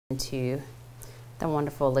into the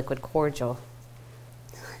wonderful liquid cordial.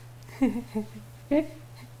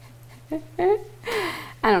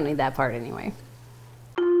 I don't need that part anyway.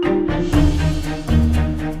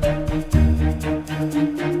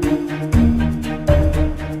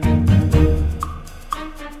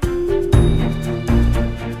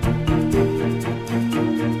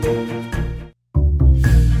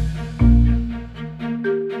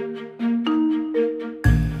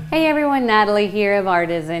 Hey everyone, Natalie here of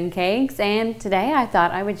Artisan Cakes, and today I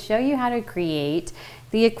thought I would show you how to create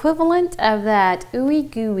the equivalent of that ooey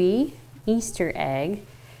gooey Easter egg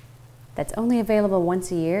that's only available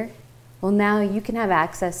once a year. Well, now you can have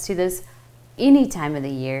access to this any time of the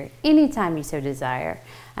year, anytime you so desire.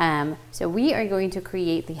 So we are going to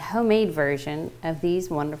create the homemade version of these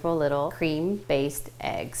wonderful little cream-based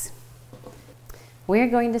eggs. We're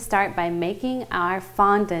going to start by making our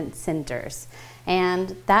fondant centers,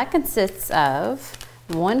 and that consists of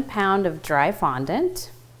 1 pound of dry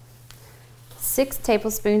fondant, 6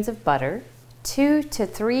 tablespoons of butter, 2 to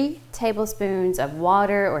 3 tablespoons of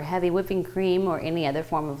water or heavy whipping cream or any other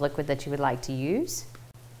form of liquid that you would like to use,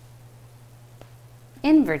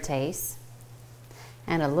 Invertase,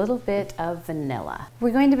 and a little bit of vanilla.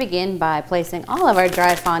 We're going to begin by placing all of our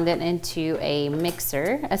dry fondant into a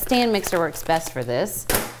mixer. A stand mixer works best for this,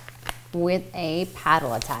 with a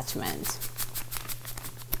paddle attachment.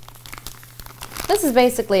 This is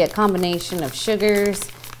basically a combination of sugars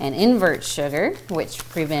and invert sugar, which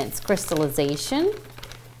prevents crystallization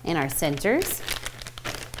in our centers.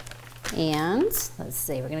 And let's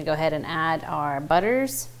see, we're gonna go ahead and add our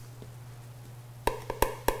butters.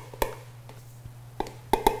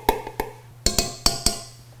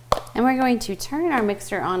 And we're going to turn our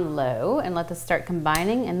mixer on low and let this start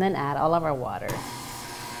combining, and then add all of our water.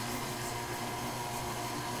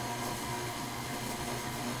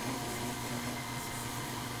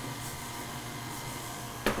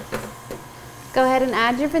 Go ahead and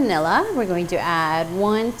add your vanilla. We're going to add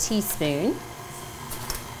 1 teaspoon.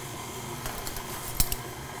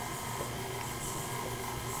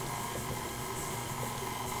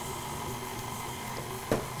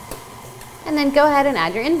 And then go ahead and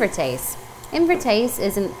add your Invertase. Invertase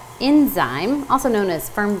is an enzyme, also known as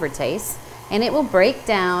firmvertase, and it will break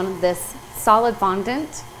down this solid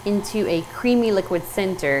fondant into a creamy liquid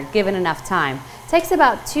center given enough time. It takes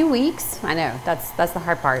about 2 weeks. I know, that's the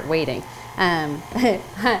hard part, waiting.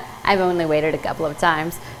 I've only waited a couple of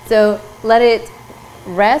times. So let it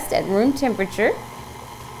rest at room temperature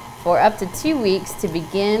for up to 2 weeks to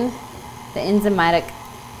begin the enzymatic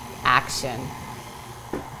action.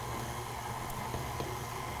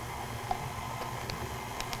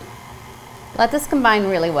 Let this combine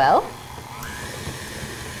really well.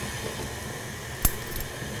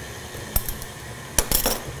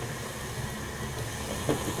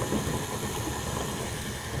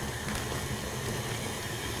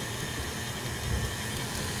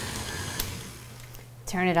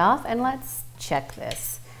 Turn it off and let's check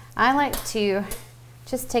this. I like to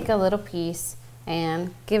just take a little piece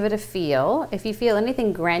and give it a feel. If you feel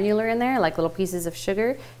anything granular in there, like little pieces of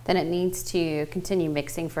sugar, then it needs to continue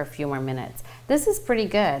mixing for a few more minutes. This is pretty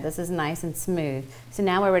good. This is nice and smooth. So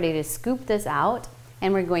now we're ready to scoop this out,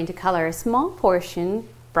 and we're going to color a small portion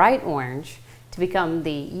bright orange to become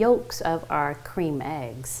the yolks of our cream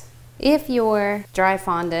eggs. If your dry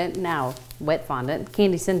fondant, now wet fondant,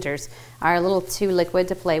 candy centers are a little too liquid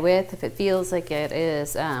to play with, if it feels like it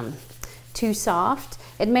is too soft,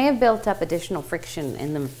 it may have built up additional friction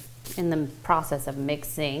in the process of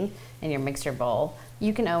mixing in your mixer bowl.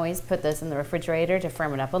 You can always put this in the refrigerator to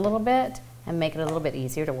firm it up a little bit and make it a little bit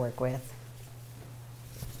easier to work with.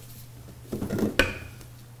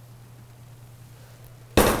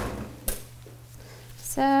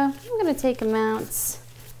 So I'm going to take amounts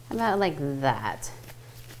about like that.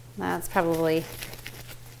 That's probably,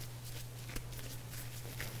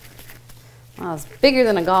 well, it's bigger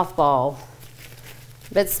than a golf ball,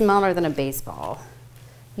 but smaller than a baseball.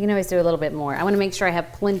 You can always do a little bit more. I want to make sure I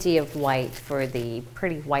have plenty of white for the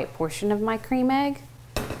pretty white portion of my cream egg.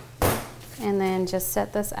 And then just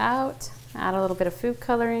set this out, add a little bit of food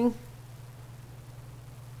coloring,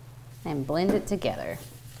 and blend it together.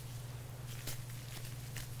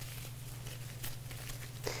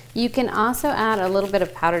 You can also add a little bit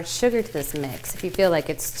of powdered sugar to this mix if you feel like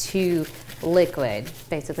it's too liquid.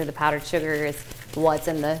 Basically, the powdered sugar is what's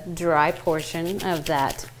in the dry portion of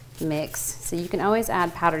that mix. So you can always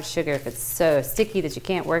add powdered sugar if it's so sticky that you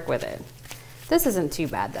can't work with it. This isn't too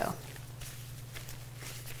bad though.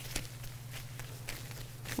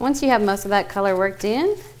 Once you have most of that color worked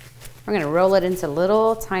in, we're going to roll it into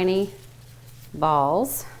little tiny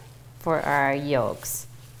balls for our yolks.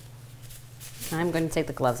 I'm going to take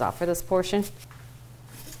the gloves off for this portion,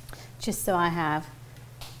 just so I have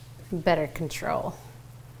better control.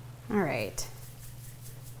 All right.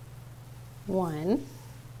 1.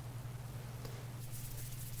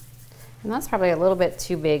 And that's probably a little bit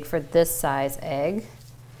too big for this size egg.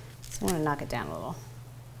 So I want to knock it down a little.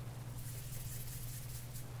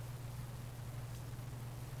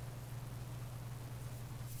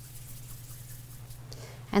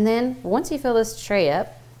 And then once you fill this tray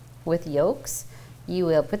up with yolks, you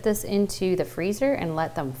will put this into the freezer and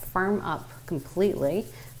let them firm up completely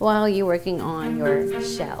while you're working on your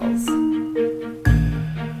shells.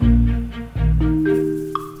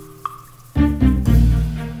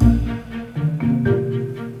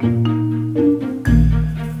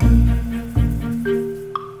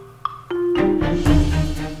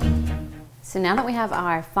 So now that we have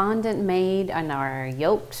our fondant made and our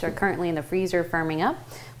yolks are currently in the freezer firming up,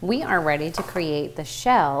 we are ready to create the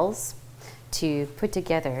shells to put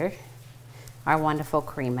together our wonderful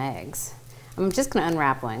cream eggs. I'm just going to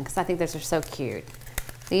unwrap one because I think those are so cute.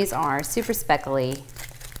 These are super speckly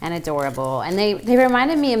and adorable, and they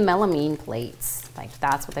reminded me of melamine plates. Like,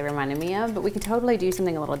 that's what they reminded me of, but we can totally do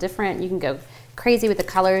something a little different. You can go crazy with the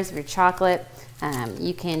colors of your chocolate.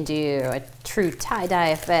 You can do a true tie-dye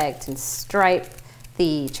effect and stripe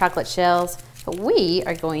the chocolate shells, but we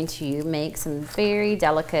are going to make some very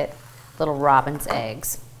delicate little robin's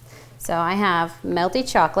eggs. So I have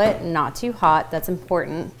melty chocolate, not too hot, that's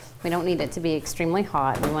important. We don't need it to be extremely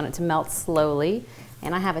hot. We want it to melt slowly.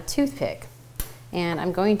 And I have a toothpick. And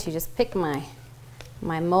I'm going to just pick my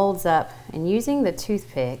molds up, and using the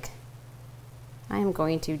toothpick, I am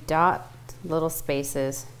going to dot little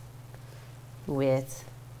spaces with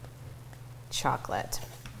chocolate.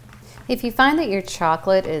 If you find that your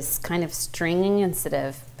chocolate is kind of stringing instead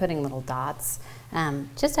of putting little dots,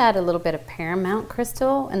 just add a little bit of Paramount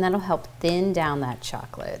Crystal, and that'll help thin down that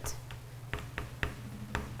chocolate.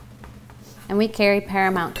 And we carry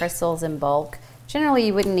Paramount Crystals in bulk. Generally,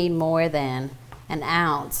 you wouldn't need more than an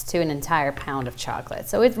ounce to an entire pound of chocolate.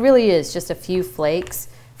 So it really is just a few flakes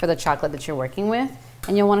for the chocolate that you're working with.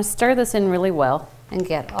 And you'll want to stir this in really well and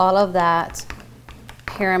get all of that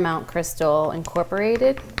Paramount Crystal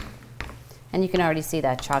incorporated. And you can already see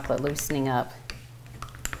that chocolate loosening up.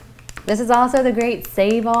 This is also the great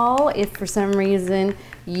save-all if for some reason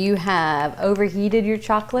you have overheated your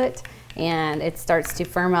chocolate and it starts to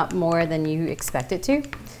firm up more than you expect it to.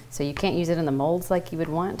 So you can't use it in the molds like you would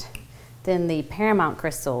want. Then the Paramount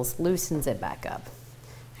Crystals loosens it back up.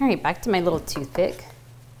 All right, back to my little toothpick.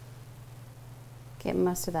 Get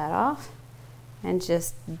most of that off and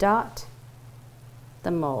just dot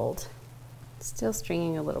the mold. Still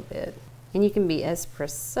stringing a little bit. And you can be as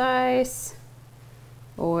precise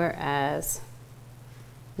or as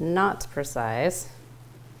not precise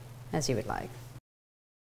as you would like.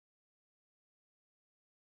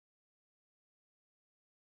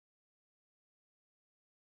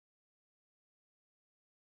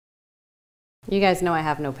 You guys know I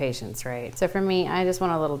have no patience, right? So for me, I just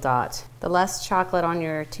want a little dot. The less chocolate on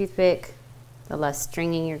your toothpick, the less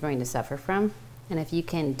stringing you're going to suffer from. And if you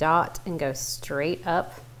can dot and go straight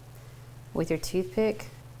up with your toothpick,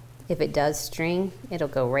 if it does string, it'll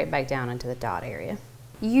go right back down into the dot area.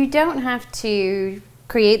 You don't have to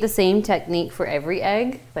create the same technique for every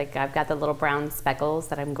egg. Like, I've got the little brown speckles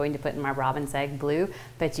that I'm going to put in my robin's egg blue,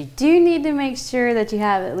 but you do need to make sure that you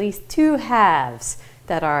have at least 2 halves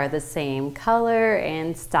that are the same color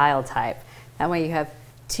and style type. That way you have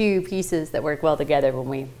 2 pieces that work well together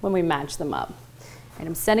when we match them up. And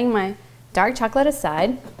I'm setting my dark chocolate aside,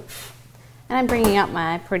 and I'm bringing out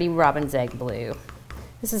my pretty robin's egg blue.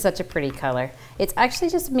 This is such a pretty color. It's actually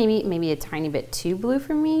just maybe a tiny bit too blue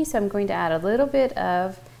for me, so I'm going to add a little bit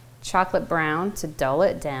of chocolate brown to dull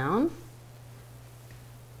it down.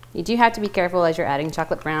 You do have to be careful as you're adding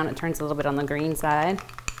chocolate brown. It turns a little bit on the green side.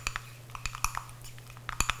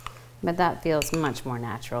 But that feels much more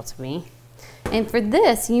natural to me. And for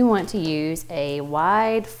this, you want to use a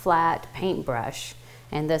wide, flat paintbrush.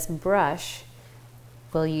 And this brush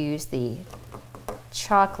will use the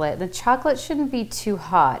chocolate. The chocolate shouldn't be too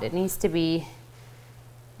hot. It needs to be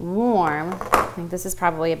warm. I think this is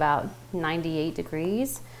probably about 98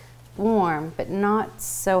 degrees. Warm, but not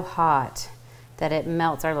so hot that it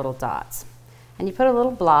melts our little dots. And you put a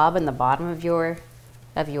little blob in the bottom of your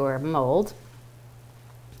mold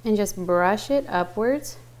and just brush it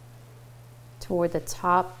upwards toward the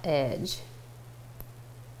top edge.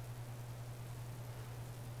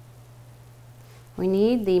 We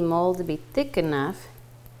need the mold to be thick enough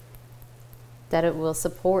that it will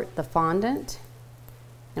support the fondant,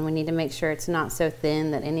 and we need to make sure it's not so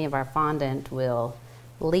thin that any of our fondant will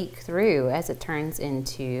leak through as it turns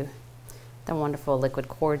into the wonderful liquid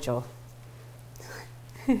cordial.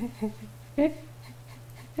 I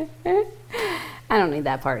don't need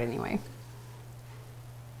that part anyway.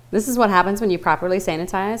 This is what happens when you properly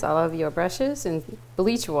sanitize all of your brushes in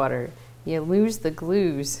bleach water. You lose the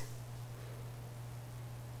glues.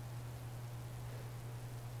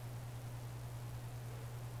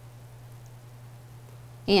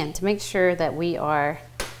 And to make sure that we are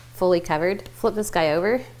fully covered, flip this guy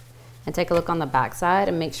over and take a look on the back side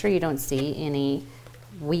and make sure you don't see any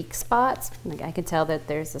weak spots. Like I can tell that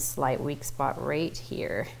there's a slight weak spot right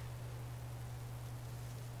here.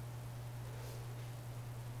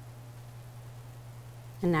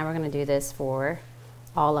 And now we're going to do this for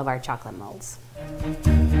all of our chocolate molds.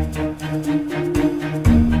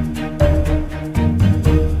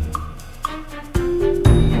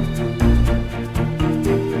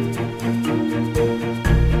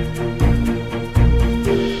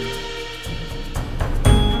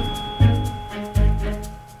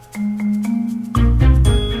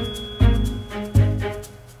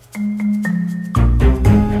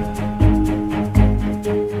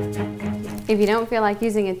 If you don't feel like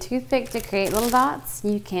using a toothpick to create little dots,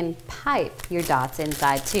 you can pipe your dots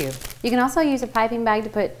inside too. You can also use a piping bag to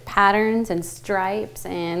put patterns and stripes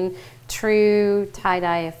and true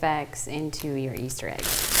tie-dye effects into your Easter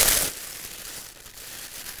eggs.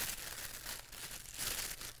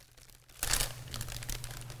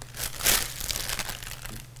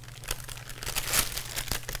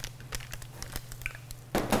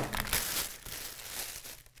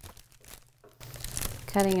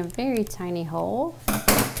 Cutting a very tiny hole.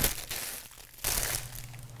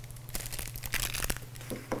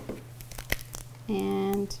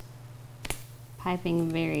 And piping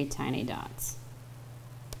very tiny dots.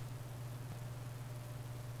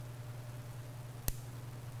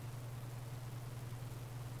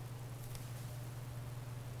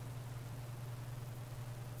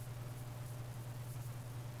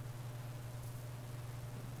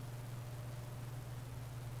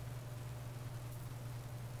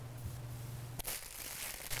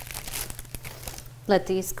 Let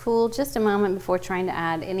these cool just a moment before trying to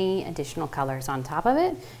add any additional colors on top of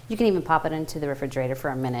it. You can even pop it into the refrigerator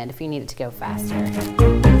for a minute if you need it to go faster.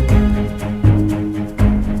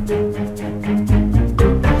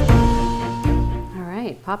 All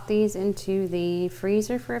right, pop these into the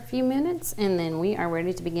freezer for a few minutes and then we are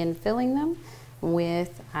ready to begin filling them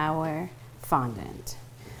with our fondant.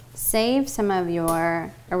 Save some of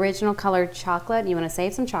your original colored chocolate. You want to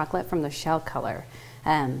save some chocolate from the shell color.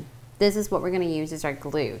 This is what we're going to use as our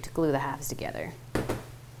glue to glue the halves together. All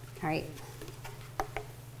right.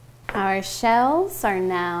 Our shells are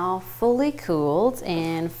now fully cooled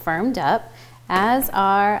and firmed up, as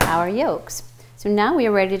are our yolks. So now we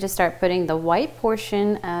are ready to start putting the white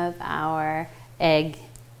portion of our egg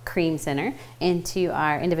cream center into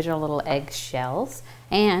our individual little egg shells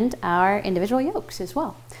and our individual yolks as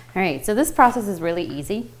well. All right, so this process is really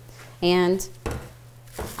easy, and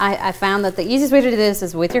I found that the easiest way to do this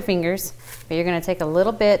is with your fingers, but you're going to take a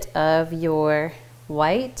little bit of your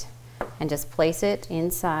white and just place it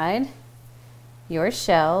inside your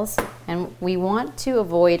shells, and we want to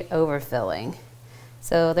avoid overfilling.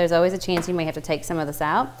 So there's always a chance you may have to take some of this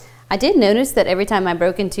out. I did notice that every time I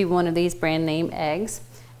broke into one of these brand name eggs,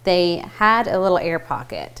 they had a little air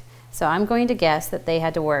pocket. So I'm going to guess that they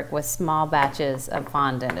had to work with small batches of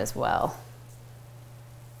fondant as well.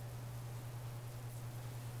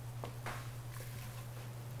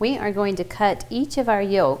 We are going to cut each of our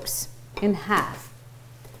yolks in half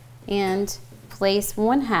and place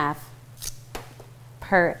 1/2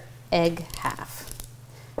 per egg half.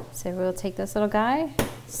 So we'll take this little guy,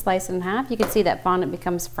 slice it in half. You can see that fondant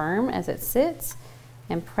becomes firm as it sits,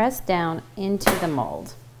 and press down into the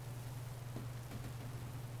mold.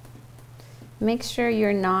 Make sure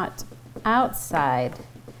you're not outside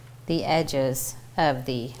the edges of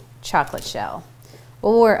the chocolate shell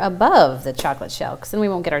or above the chocolate shell, because then we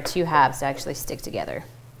won't get our two halves to actually stick together.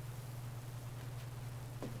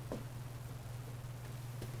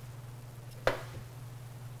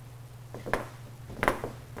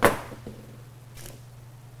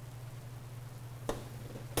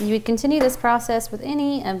 You would continue this process with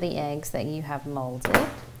any of the eggs that you have molded.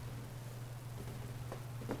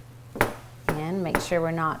 And make sure we're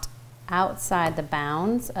not outside the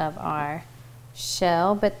bounds of our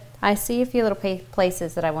shell, but I see a few little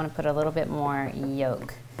places that I want to put a little bit more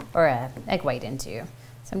yolk or egg white into.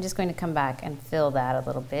 So I'm just going to come back and fill that a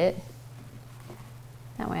little bit.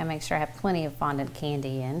 That way I make sure I have plenty of fondant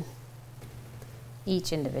candy in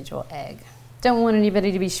each individual egg. Don't want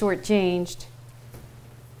anybody to be shortchanged.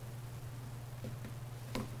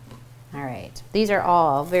 All right, these are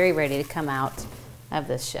all very ready to come out of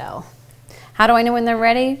this shell. How do I know when they're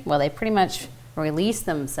ready? Well, they pretty much release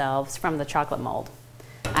themselves from the chocolate mold.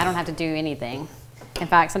 I don't have to do anything. In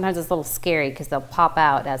fact, sometimes it's a little scary because they'll pop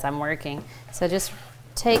out as I'm working. So just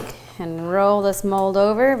take and roll this mold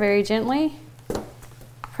over very gently.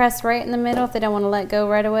 Press right in the middle if they don't want to let go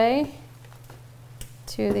right away.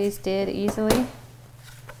 Two of these did easily.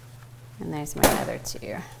 And there's my other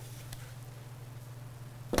two.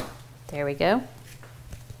 There we go.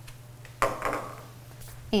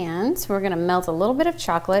 And we're going to melt a little bit of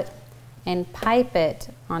chocolate and pipe it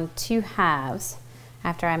on 2 halves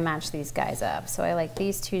after I match these guys up. So I like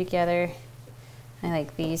these two together. I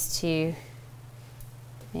like these two.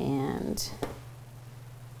 And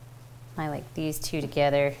I like these two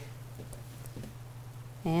together.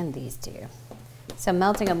 And these two. So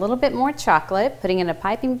melting a little bit more chocolate, putting it in a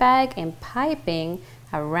piping bag and piping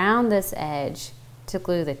around this edge to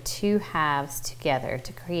glue the 2 halves together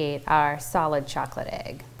to create our solid chocolate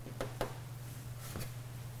egg.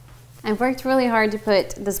 I've worked really hard to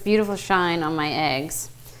put this beautiful shine on my eggs,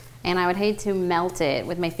 and I would hate to melt it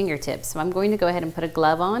with my fingertips. So I'm going to go ahead and put a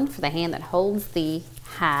glove on for the hand that holds the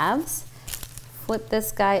halves. Flip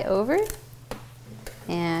this guy over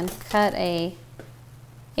and cut a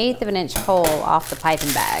 1/8 of an inch hole off the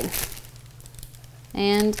piping bag.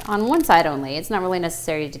 And on one side only, it's not really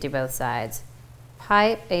necessary to do both sides.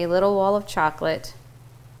 Pipe a little wall of chocolate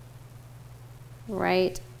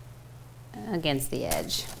right against the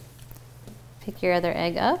edge. Pick your other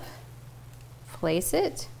egg up, place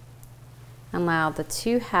it, allow the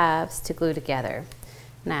 2 halves to glue together.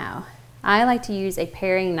 Now, I like to use a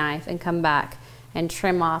paring knife and come back and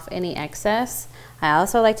trim off any excess. I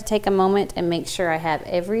also like to take a moment and make sure I have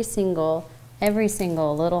every single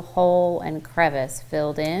little hole and crevice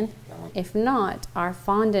filled in. If not, our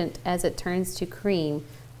fondant, as it turns to cream,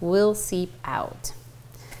 will seep out.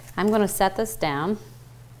 I'm going to set this down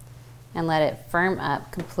and let it firm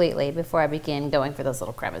up completely before I begin going for those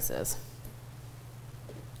little crevices.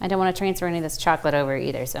 I don't want to transfer any of this chocolate over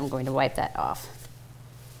either, so I'm going to wipe that off.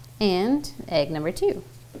 And egg number 2.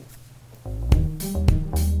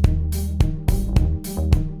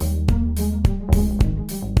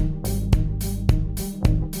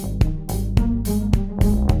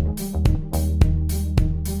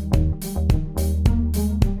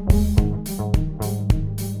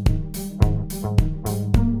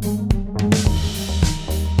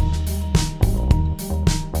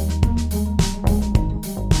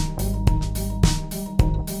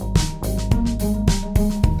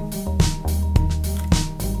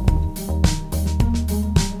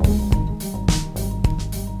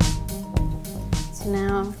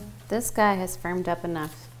 This guy has firmed up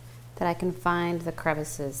enough that I can find the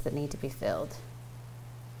crevices that need to be filled.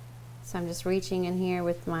 So I'm just reaching in here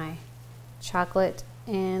with my chocolate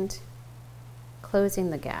and closing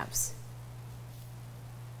the gaps.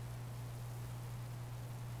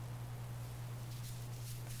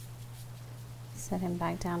 Set him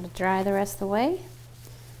back down to dry the rest of the way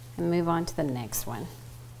and move on to the next one.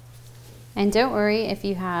 And don't worry if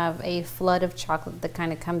you have a flood of chocolate that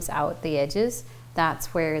kind of comes out the edges.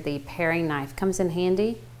 That's where the paring knife comes in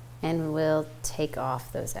handy and will take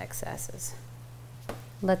off those excesses.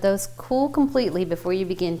 Let those cool completely before you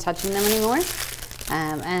begin touching them anymore,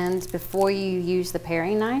 and before you use the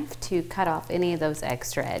paring knife to cut off any of those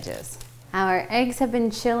extra edges. Our eggs have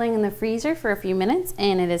been chilling in the freezer for a few minutes,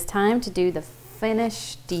 and it is time to do the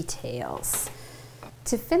finish details.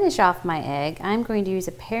 To finish off my egg, I'm going to use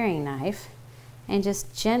a paring knife and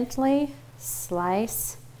just gently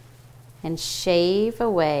slice and shave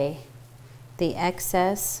away the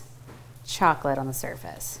excess chocolate on the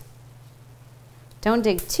surface. Don't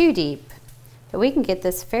dig too deep, but we can get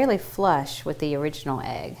this fairly flush with the original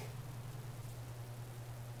egg.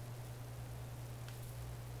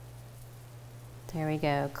 There we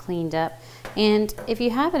go, cleaned up. And if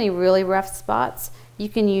you have any really rough spots, you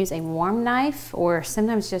can use a warm knife or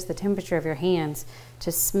sometimes just the temperature of your hands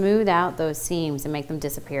to smooth out those seams and make them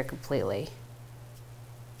disappear completely.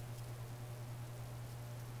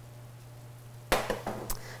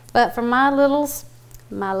 But for my little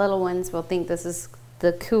ones will think this is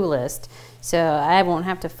the coolest, so I won't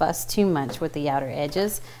have to fuss too much with the outer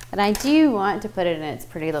edges. But I do want to put it in its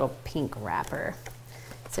pretty little pink wrapper.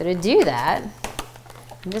 So to do that,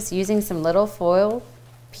 I'm just using some little foil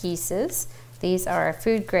pieces. These are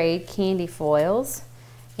food grade candy foils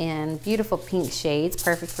in beautiful pink shades,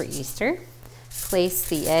 perfect for Easter. Place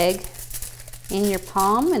the egg in your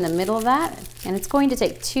palm in the middle of that, and it's going to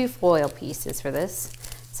take 2 foil pieces for this.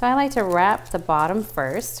 So I like to wrap the bottom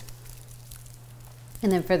first,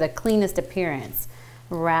 and then for the cleanest appearance,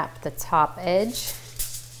 wrap the top edge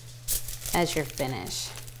as your finish.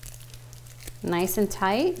 Nice and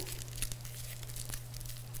tight.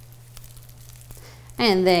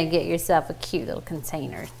 And then get yourself a cute little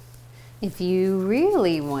container. If you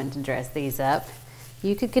really want to dress these up,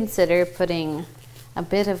 you could consider putting a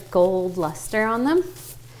bit of gold luster on them.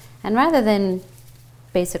 And rather than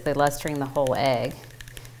basically lustering the whole egg,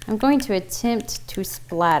 I'm going to attempt to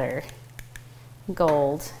splatter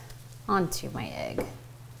gold onto my egg.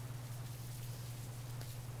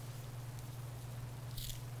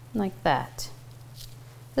 Like that.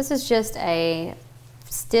 This is just a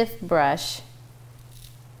stiff brush.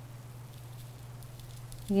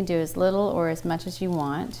 You can do as little or as much as you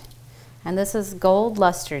want. And this is gold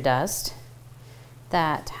luster dust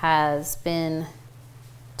that has been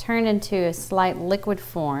turned into a slight liquid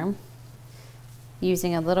form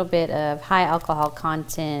using a little bit of high alcohol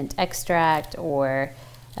content extract, or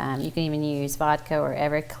you can even use vodka or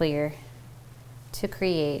Everclear to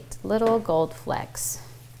create little gold flecks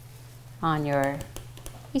on your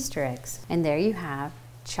Easter eggs. And there you have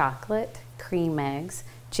chocolate creme eggs,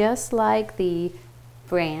 just like the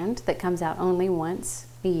brand that comes out only once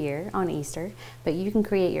a year on Easter, but you can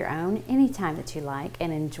create your own anytime that you like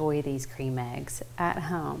and enjoy these creme eggs at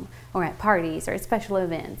home or at parties or at special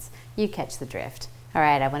events. You catch the drift. All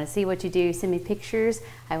right, I want to see what you do. Send me pictures.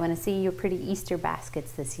 I want to see your pretty Easter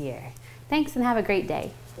baskets this year. Thanks and have a great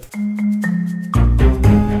day.